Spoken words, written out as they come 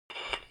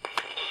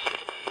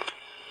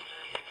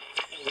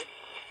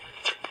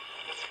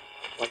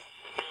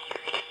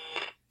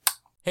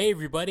Hey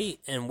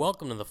everybody, and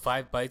welcome to the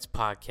 5 Bytes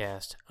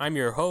Podcast. I'm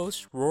your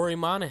host, Rory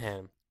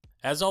Monahan.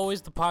 As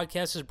always, the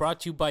podcast is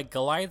brought to you by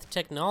Goliath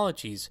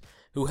Technologies,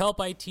 who help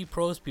IT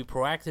pros be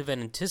proactive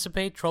and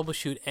anticipate,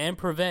 troubleshoot, and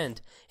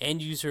prevent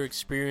end-user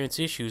experience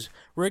issues,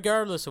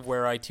 regardless of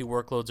where IT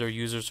workloads or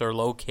users are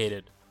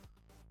located.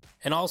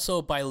 And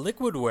also by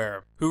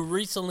Liquidware, who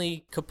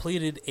recently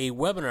completed a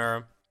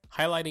webinar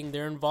highlighting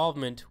their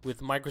involvement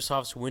with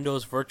Microsoft's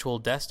Windows Virtual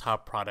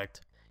Desktop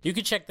product. You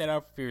can check that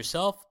out for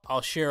yourself. I'll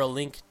share a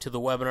link to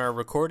the webinar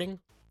recording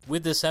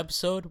with this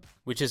episode,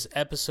 which is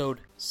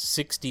episode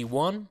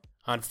 61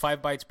 on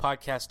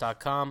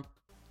 5bytespodcast.com.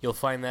 You'll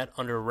find that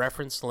under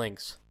reference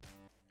links.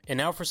 And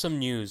now for some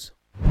news.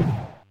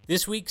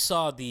 This week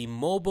saw the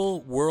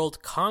Mobile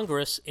World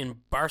Congress in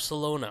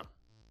Barcelona.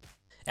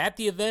 At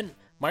the event,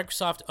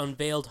 Microsoft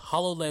unveiled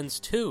HoloLens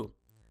 2.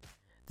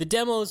 The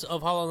demos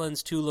of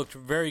HoloLens 2 looked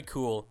very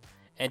cool,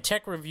 and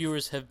tech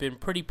reviewers have been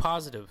pretty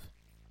positive.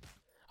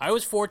 I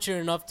was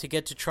fortunate enough to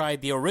get to try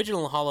the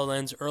original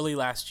HoloLens early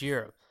last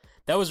year.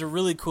 That was a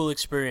really cool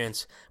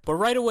experience, but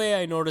right away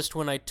I noticed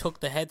when I took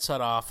the headset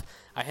off,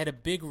 I had a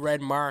big red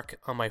mark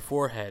on my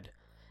forehead.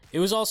 It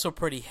was also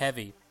pretty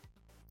heavy.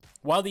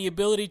 While the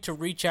ability to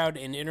reach out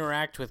and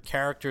interact with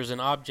characters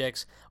and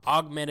objects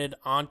augmented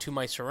onto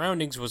my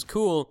surroundings was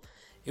cool,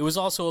 it was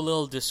also a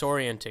little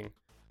disorienting.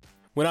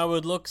 When I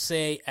would look,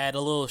 say, at a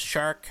little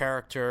shark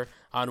character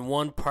on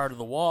one part of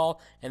the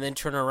wall and then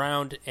turn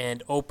around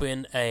and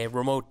open a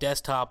remote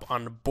desktop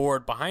on the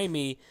board behind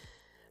me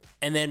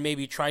and then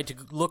maybe try to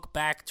look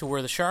back to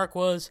where the shark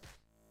was,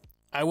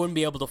 I wouldn't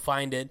be able to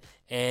find it,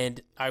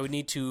 and I would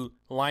need to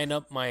line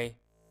up my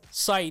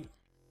sight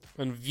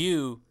and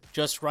view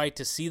just right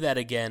to see that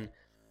again,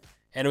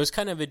 and it was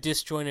kind of a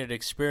disjointed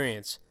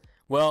experience.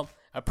 Well,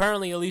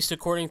 apparently, at least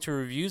according to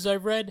reviews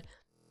I've read,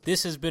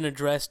 this has been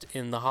addressed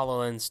in the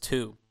HoloLens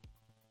 2.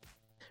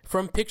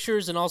 From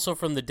pictures and also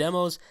from the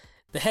demos,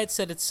 the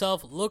headset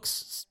itself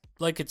looks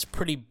like it's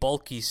pretty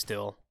bulky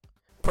still.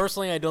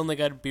 Personally, I don't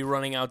think I'd be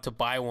running out to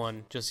buy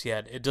one just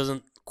yet. It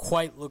doesn't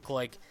quite look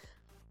like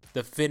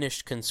the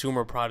finished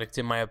consumer product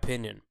in my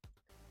opinion.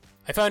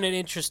 I found it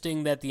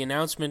interesting that the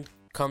announcement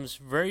comes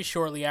very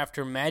shortly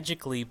after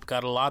Magic Leap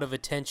got a lot of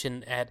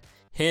attention at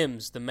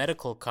HIMSS, the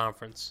medical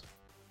conference.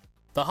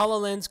 The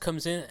HoloLens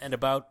comes in at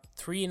about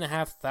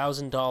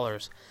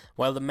 $3,500,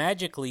 while the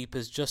Magic Leap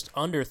is just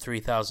under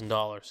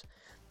 $3,000.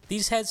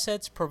 These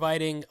headsets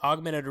providing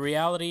augmented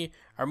reality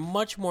are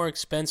much more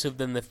expensive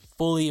than the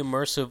fully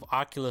immersive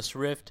Oculus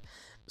Rift,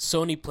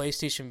 Sony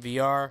PlayStation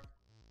VR,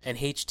 and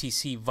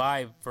HTC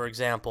Vive, for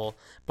example,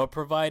 but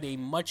provide a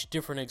much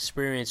different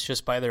experience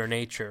just by their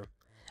nature.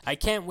 I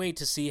can't wait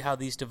to see how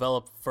these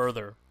develop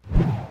further.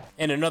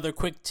 And another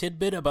quick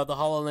tidbit about the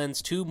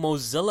HoloLens 2,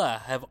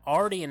 Mozilla have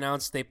already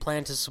announced they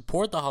plan to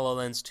support the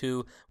HoloLens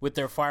 2 with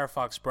their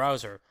Firefox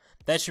browser.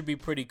 That should be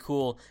pretty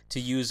cool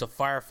to use a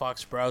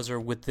Firefox browser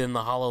within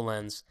the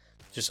HoloLens,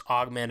 just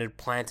augmented,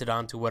 planted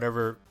onto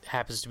whatever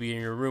happens to be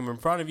in your room in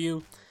front of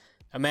you.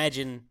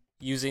 Imagine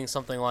using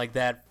something like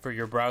that for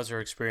your browser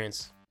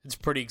experience. It's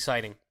pretty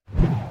exciting.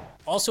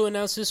 Also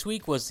announced this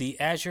week was the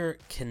Azure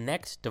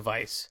Kinect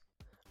device.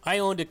 I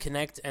owned a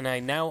Kinect and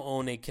I now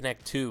own a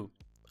Kinect 2.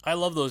 I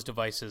love those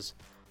devices.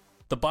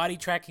 The body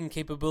tracking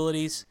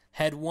capabilities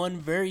had one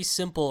very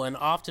simple and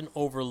often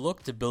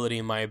overlooked ability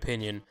in my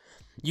opinion.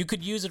 You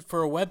could use it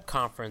for a web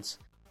conference.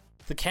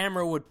 The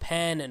camera would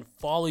pan and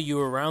follow you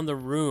around the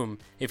room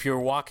if you were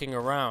walking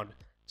around.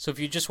 So if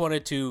you just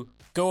wanted to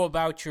go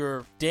about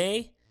your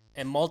day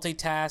and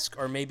multitask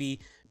or maybe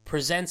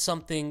present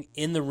something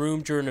in the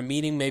room during a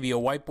meeting, maybe a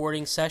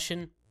whiteboarding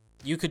session,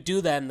 you could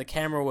do that and the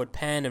camera would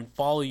pan and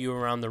follow you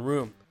around the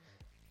room.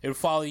 It would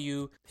follow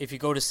you if you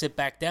go to sit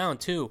back down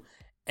too.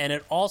 And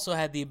it also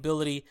had the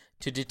ability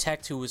to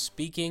detect who was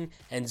speaking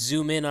and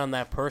zoom in on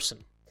that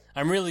person.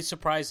 I'm really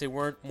surprised they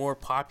weren't more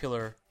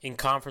popular in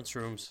conference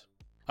rooms.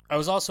 I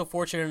was also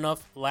fortunate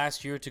enough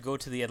last year to go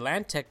to the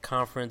Atlantic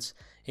conference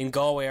in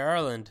Galway,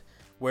 Ireland,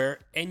 where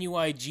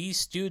NUIG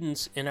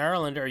students in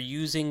Ireland are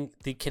using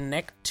the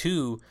Kinect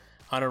 2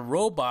 on a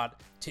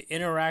robot to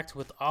interact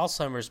with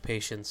Alzheimer's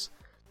patients.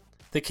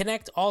 The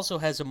Kinect also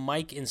has a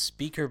mic and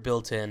speaker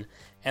built in,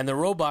 and the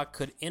robot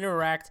could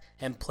interact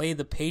and play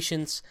the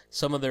patients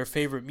some of their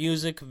favorite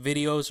music,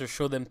 videos, or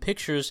show them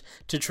pictures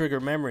to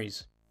trigger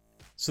memories.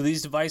 So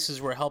these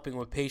devices were helping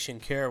with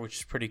patient care, which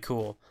is pretty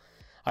cool.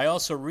 I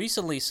also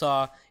recently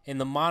saw in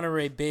the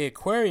Monterey Bay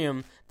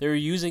Aquarium, they're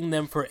using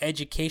them for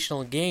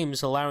educational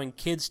games, allowing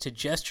kids to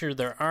gesture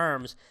their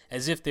arms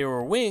as if they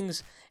were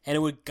wings, and it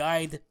would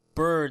guide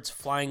birds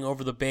flying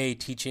over the bay,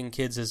 teaching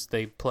kids as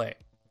they play.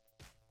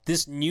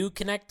 This new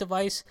Kinect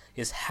device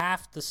is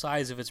half the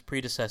size of its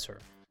predecessor.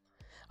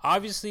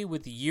 Obviously,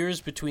 with the years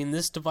between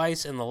this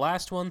device and the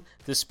last one,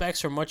 the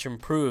specs are much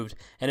improved,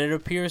 and it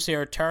appears they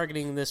are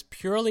targeting this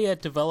purely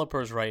at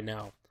developers right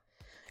now.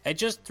 At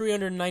just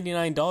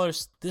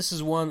 $399, this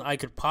is one I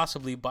could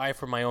possibly buy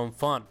for my own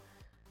fun.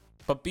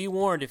 But be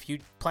warned, if you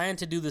plan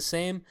to do the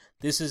same,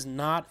 this is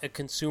not a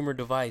consumer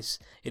device.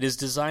 It is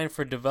designed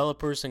for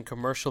developers and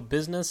commercial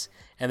business,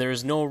 and there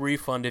is no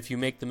refund if you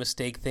make the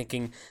mistake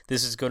thinking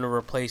this is going to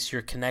replace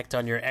your Kinect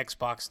on your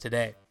Xbox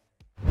today.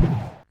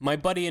 My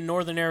buddy in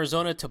Northern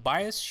Arizona,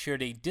 Tobias,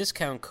 shared a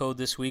discount code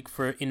this week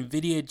for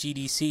NVIDIA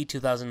GDC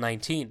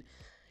 2019.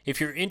 If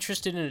you're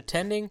interested in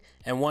attending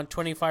and want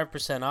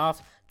 25%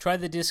 off, try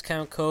the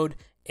discount code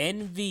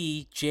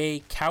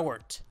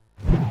NVJCowart.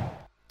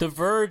 The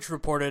Verge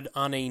reported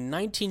on a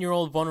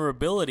 19-year-old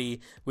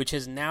vulnerability which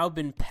has now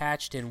been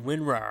patched in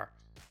WinRAR.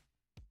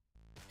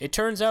 It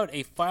turns out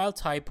a file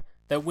type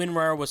that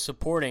WinRAR was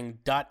supporting,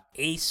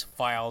 .ace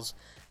files,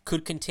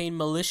 could contain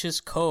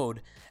malicious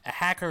code. A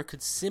hacker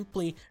could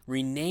simply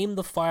rename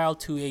the file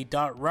to a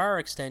 .rar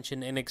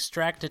extension and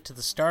extract it to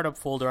the startup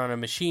folder on a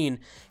machine,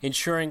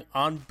 ensuring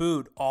on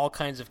boot all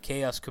kinds of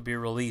chaos could be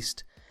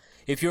released.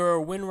 If you're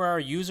a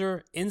WinRAR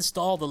user,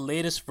 install the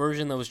latest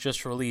version that was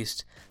just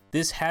released.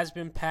 This has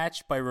been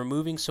patched by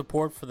removing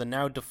support for the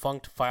now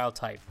defunct file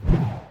type.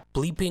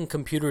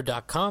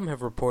 BleepingComputer.com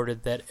have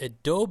reported that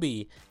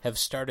Adobe have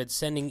started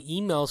sending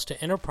emails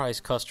to enterprise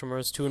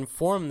customers to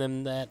inform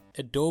them that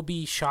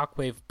Adobe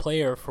Shockwave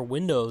Player for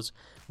Windows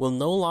will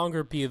no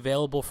longer be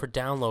available for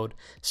download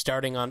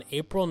starting on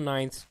April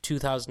 9th,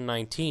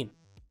 2019.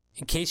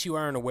 In case you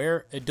aren't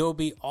aware,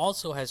 Adobe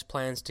also has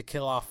plans to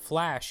kill off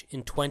Flash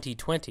in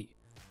 2020.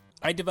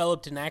 I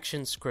developed an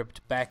action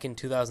script back in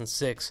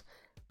 2006,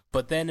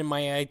 but then in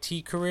my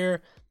IT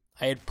career,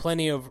 I had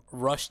plenty of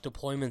rushed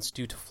deployments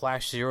due to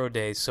Flash 0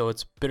 days, so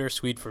it's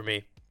bittersweet for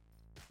me.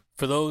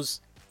 For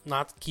those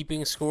not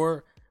keeping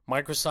score,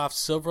 Microsoft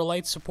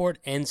Silverlight support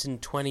ends in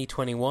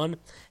 2021,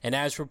 and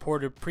as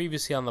reported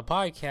previously on the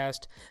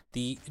podcast,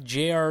 the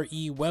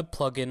JRE web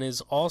plugin is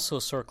also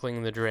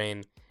circling the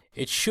drain.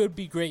 It should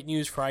be great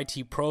news for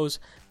IT pros,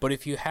 but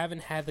if you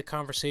haven't had the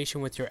conversation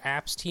with your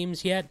apps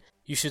teams yet,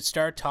 you should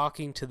start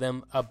talking to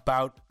them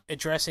about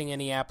addressing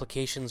any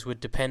applications with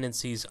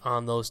dependencies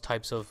on those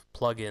types of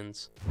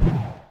plugins.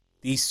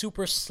 The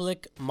super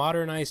slick,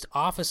 modernized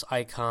Office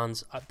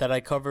icons that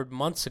I covered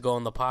months ago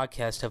on the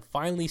podcast have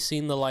finally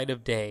seen the light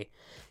of day.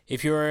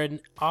 If you're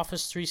an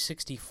Office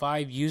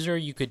 365 user,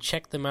 you could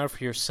check them out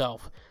for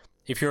yourself.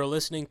 If you're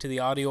listening to the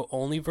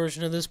audio-only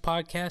version of this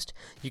podcast,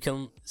 you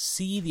can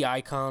see the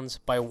icons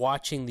by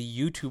watching the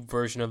YouTube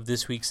version of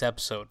this week's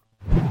episode.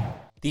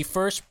 The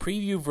first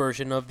preview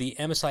version of the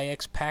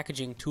MSIX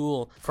packaging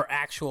tool for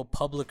actual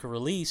public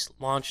release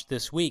launched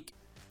this week.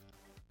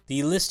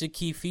 The listed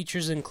key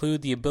features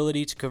include the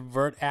ability to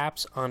convert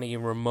apps on a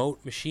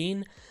remote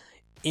machine,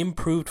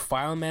 improved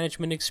file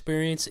management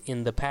experience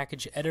in the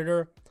package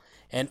editor,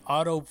 and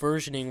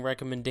auto-versioning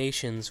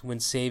recommendations when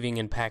saving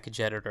in package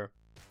editor.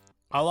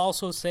 I'll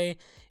also say,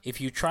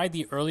 if you tried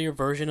the earlier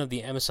version of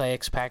the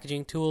MSIX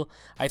packaging tool,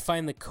 I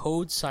find the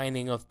code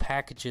signing of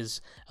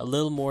packages a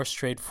little more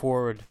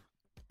straightforward.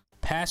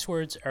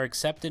 Passwords are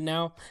accepted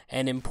now,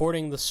 and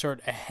importing the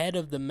cert ahead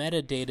of the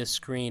metadata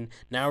screen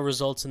now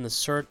results in the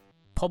cert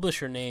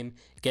publisher name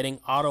getting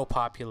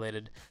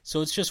auto-populated,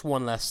 so it's just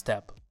one less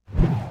step.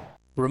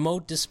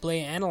 Remote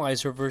Display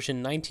Analyzer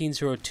version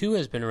 19.02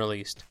 has been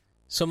released.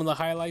 Some of the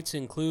highlights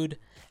include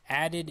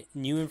added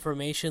new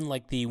information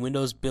like the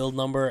Windows build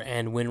number,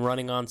 and when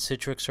running on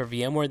Citrix or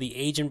VMware, the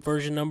agent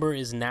version number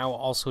is now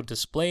also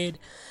displayed.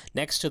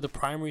 Next to the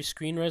primary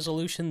screen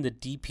resolution, the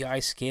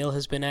DPI scale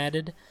has been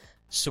added.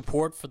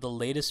 Support for the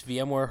latest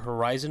VMware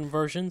Horizon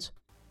versions.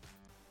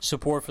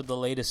 Support for the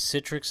latest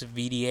Citrix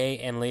VDA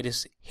and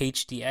latest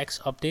HDX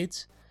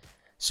updates.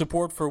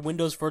 Support for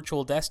Windows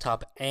Virtual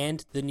Desktop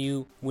and the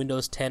new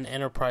Windows 10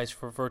 Enterprise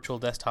for Virtual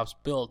Desktops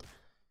build,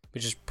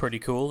 which is pretty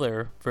cool.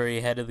 They're very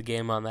ahead of the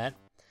game on that.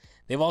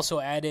 They've also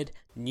added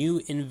new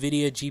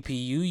NVIDIA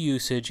GPU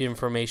usage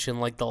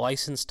information like the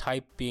license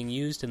type being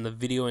used and the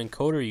video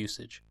encoder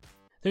usage.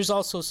 There's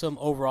also some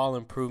overall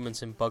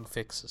improvements in bug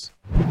fixes.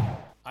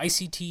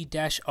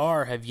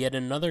 ICT-R have yet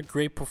another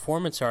great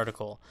performance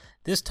article,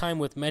 this time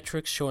with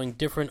metrics showing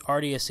different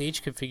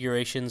RDSH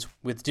configurations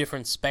with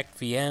different spec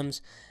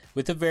VMs,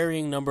 with a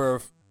varying number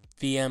of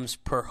VMs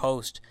per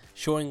host,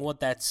 showing what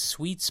that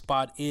sweet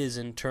spot is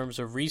in terms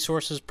of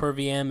resources per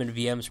VM and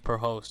VMs per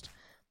host.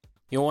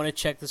 You'll want to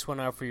check this one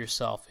out for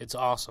yourself. It's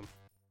awesome.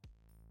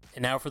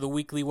 And now for the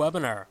weekly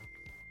webinar.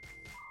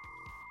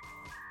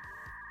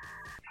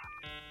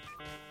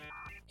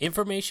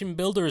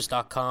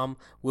 InformationBuilders.com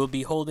will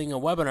be holding a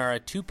webinar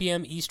at 2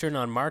 p.m. Eastern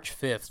on March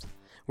 5th,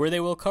 where they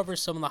will cover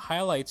some of the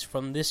highlights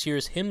from this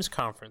year's HIMSS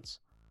conference.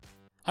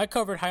 I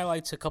covered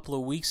highlights a couple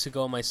of weeks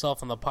ago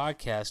myself on the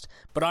podcast,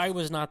 but I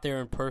was not there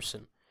in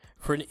person.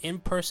 For an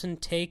in-person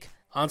take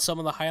on some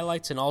of the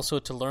highlights and also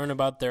to learn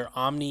about their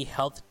Omni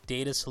Health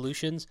data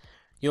solutions,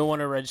 you'll want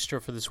to register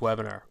for this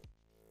webinar.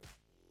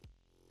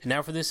 And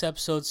now for this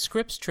episode's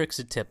scripts, tricks,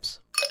 and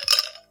tips.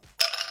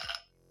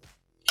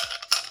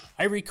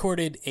 I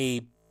recorded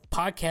a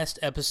podcast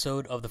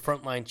episode of the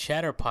Frontline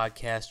Chatter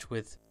podcast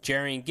with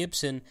Jerry and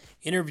Gibson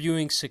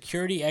interviewing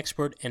security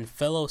expert and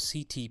fellow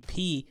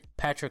CTP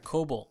Patrick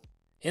Coble.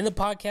 In the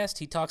podcast,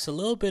 he talks a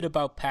little bit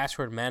about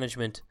password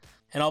management,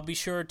 and I'll be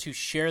sure to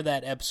share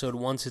that episode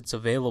once it's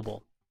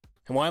available.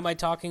 And why am I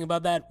talking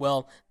about that?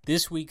 Well,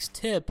 this week's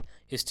tip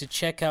is to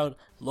check out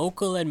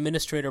Local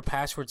Administrator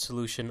Password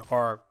Solution,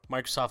 or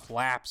Microsoft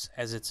LAPS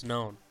as it's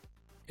known.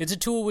 It's a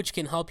tool which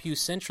can help you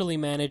centrally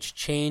manage,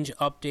 change,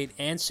 update,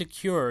 and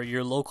secure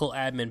your local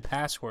admin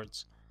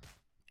passwords.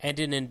 And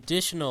an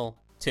additional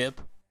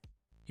tip,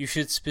 you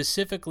should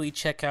specifically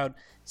check out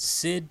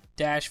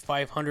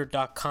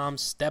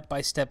sid-500.com's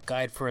step-by-step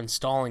guide for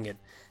installing it.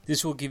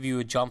 This will give you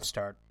a jump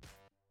start.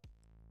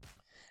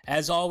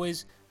 As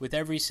always, with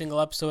every single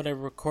episode I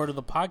record of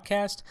the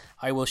podcast,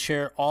 I will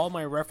share all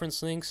my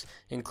reference links,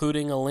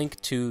 including a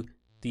link to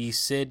the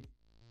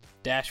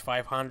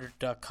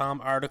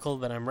sid-500.com article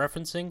that I'm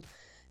referencing.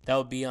 That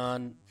will be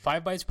on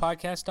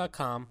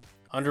 5bytespodcast.com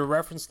under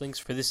reference links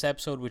for this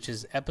episode, which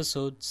is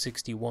episode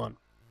 61.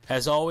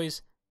 As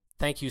always,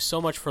 thank you so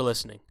much for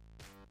listening.